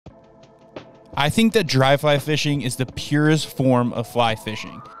I think that dry fly fishing is the purest form of fly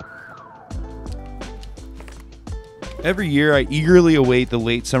fishing. Every year, I eagerly await the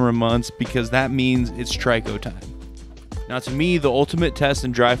late summer months because that means it's trico time. Now, to me, the ultimate test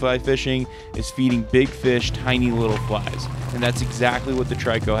in dry fly fishing is feeding big fish tiny little flies, and that's exactly what the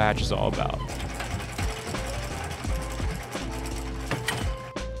trico hatch is all about.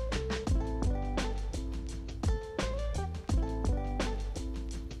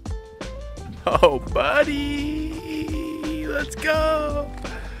 Oh, buddy, let's go.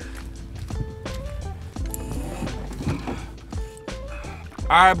 All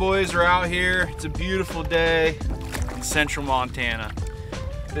right, boys, we're out here. It's a beautiful day in central Montana.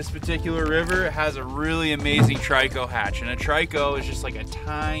 This particular river has a really amazing trico hatch, and a trico is just like a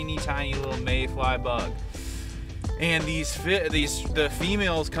tiny, tiny little mayfly bug. And the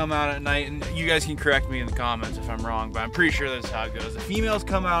females come out at night, and you guys can correct me in the comments if I'm wrong, but I'm pretty sure that's how it goes. The females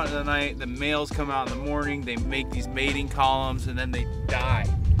come out in the night, the males come out in the morning, they make these mating columns, and then they die.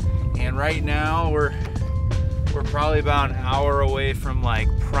 And right now, we're probably about an hour away from like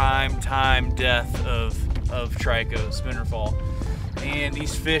prime time death of trico, spinnerfall. And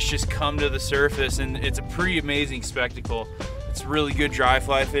these fish just come to the surface, and it's a pretty amazing spectacle. It's really good dry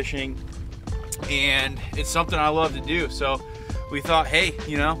fly fishing, and it's something I love to do. So we thought, hey,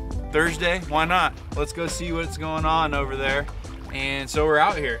 you know, Thursday, why not? Let's go see what's going on over there. And so we're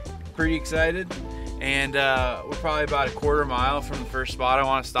out here, pretty excited. And we're probably about a quarter mile from the first spot I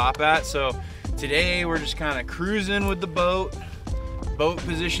want to stop at. So today we're just kind of cruising with the boat. Boat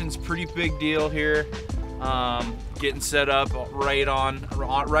position's pretty big deal here. Getting set up right on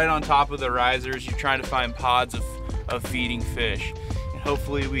top of the risers. You're trying to find pods of feeding fish. And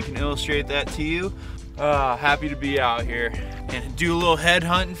hopefully we can illustrate that to you. Happy to be out here and do a little head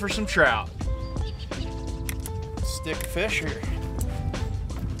hunting for some trout. Stick a fish here.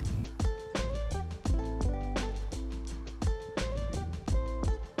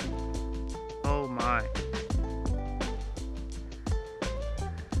 Oh my.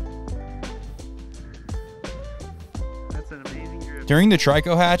 That's an amazing grip. During the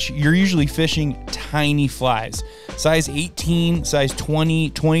trico hatch, you're usually fishing tiny flies. Size 18, size 20,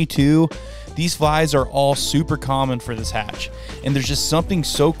 22. These flies are all super common for this hatch. And there's just something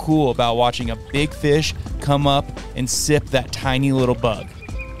so cool about watching a big fish come up and sip that tiny little bug.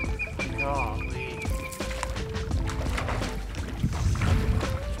 Golly.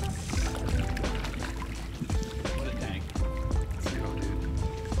 The tank. Let's go, dude.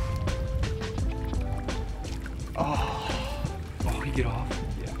 Oh, you get off?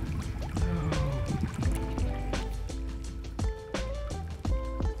 Yeah.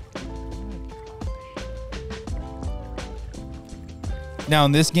 Now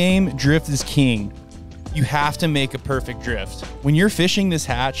in this game, drift is king. You have to make a perfect drift. When you're fishing this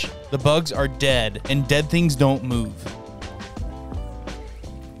hatch, the bugs are dead, and dead things don't move.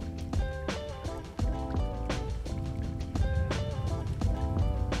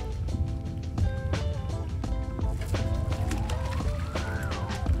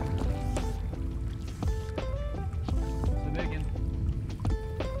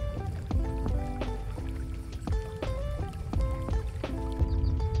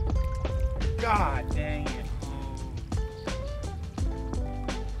 God dang it.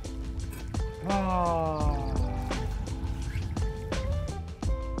 Oh.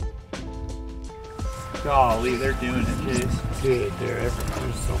 Golly, they're doing it, Chase. Dude, they're everywhere.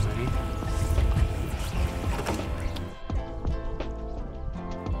 There's so many.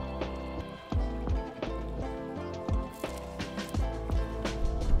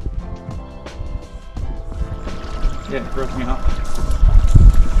 Yeah, it broke me off.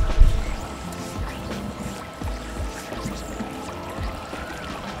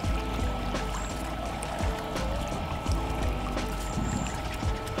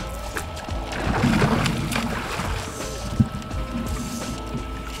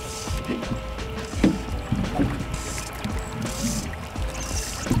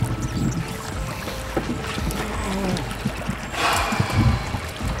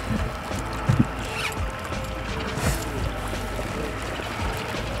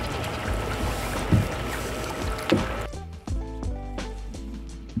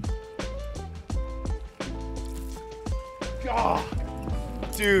 Oh,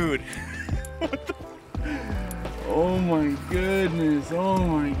 dude. What the? Oh my goodness. Oh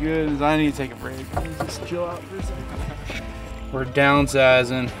my goodness. I need to take a break. Let's just chill out for a second. We're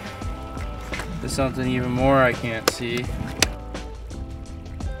downsizing to something even more I can't see.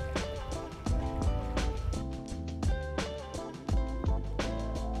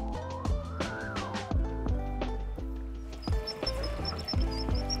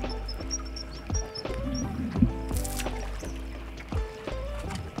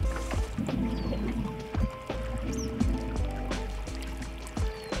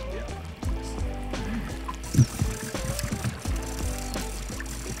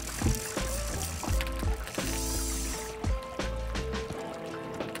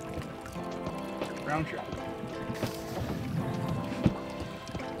 brown trout.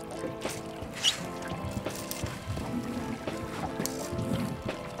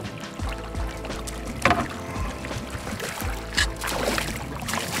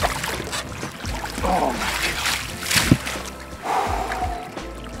 Oh my God.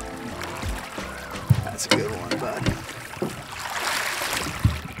 That's a good one, bud.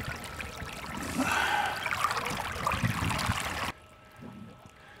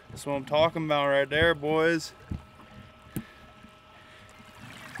 That's what I'm talking about right there, boys.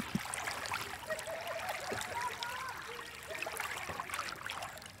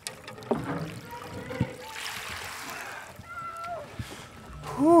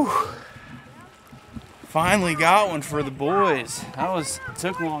 Whew. Finally got one for the boys.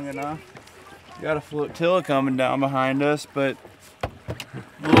 Took long enough. Got a flotilla coming down behind us, but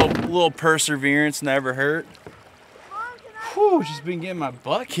little perseverance never hurt. Whew, just been getting my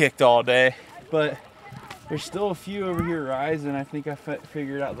butt kicked all day, but there's still a few over here rising. I think I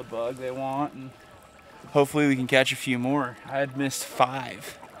figured out the bug they want, and hopefully we can catch a few more. I had missed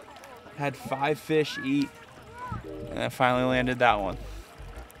 5. Had 5 fish eat, and I finally landed that one.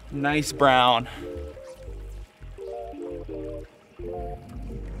 Nice brown.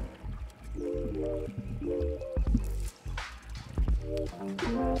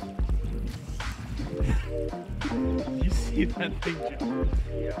 You see that thing jump?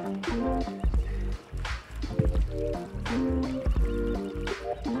 Yeah.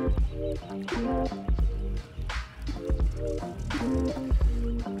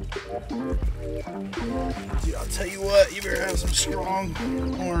 Dude, I'll tell you what, you better have some strong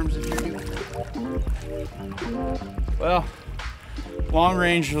arms if you're doing it. Well, long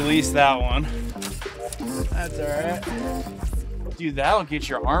range release that one. That's all right. Dude, that'll get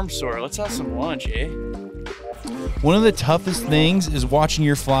your arm sore. Let's have some lunch, eh? One of the toughest things is watching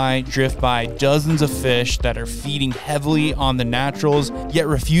your fly drift by dozens of fish that are feeding heavily on the naturals, yet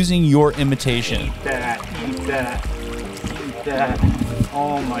refusing your imitation. Eat that, eat that, eat that.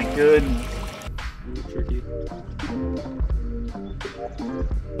 Oh my goodness.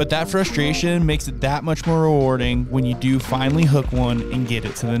 But that frustration makes it that much more rewarding when you do finally hook one and get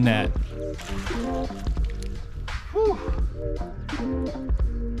it to the net. Whew.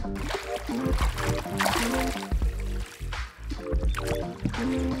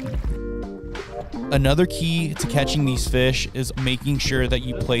 Another key to catching these fish is making sure that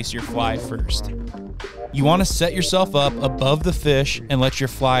you place your fly first. You want to set yourself up above the fish and let your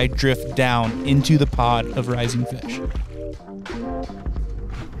fly drift down into the pod of rising fish.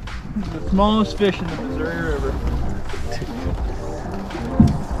 The smallest fish in the Missouri River.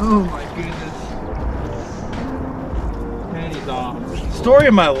 Oh my goodness. Penny's off. Story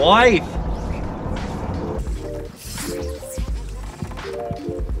of my life.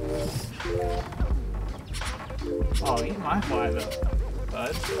 Oh, eat my fly though,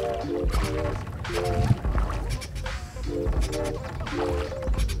 bud.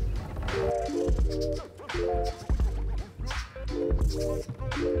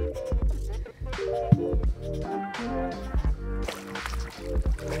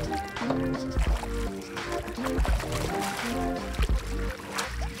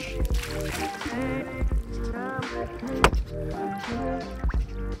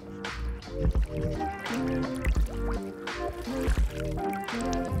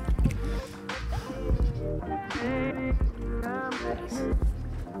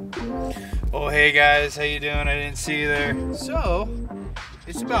 Oh, hey guys, how you doing? I didn't see you there. So,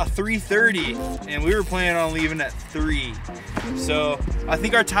 it's about 3:30 and we were planning on leaving at 3. So, I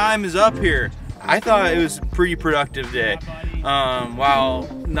think our time is up here. I thought it was a pretty productive day. While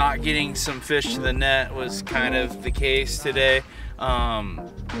not getting some fish to the net was kind of the case today,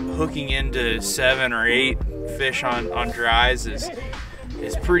 hooking into 7 or 8 fish on dries is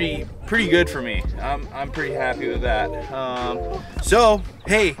pretty good for me. I'm pretty happy with that. So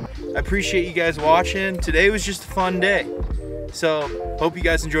hey, I appreciate you guys watching. Today was just a fun day. So hope you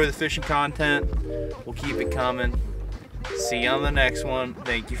guys enjoy the fishing content. We'll keep it coming. See you on the next one.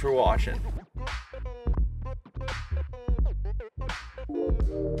 Thank you for watching.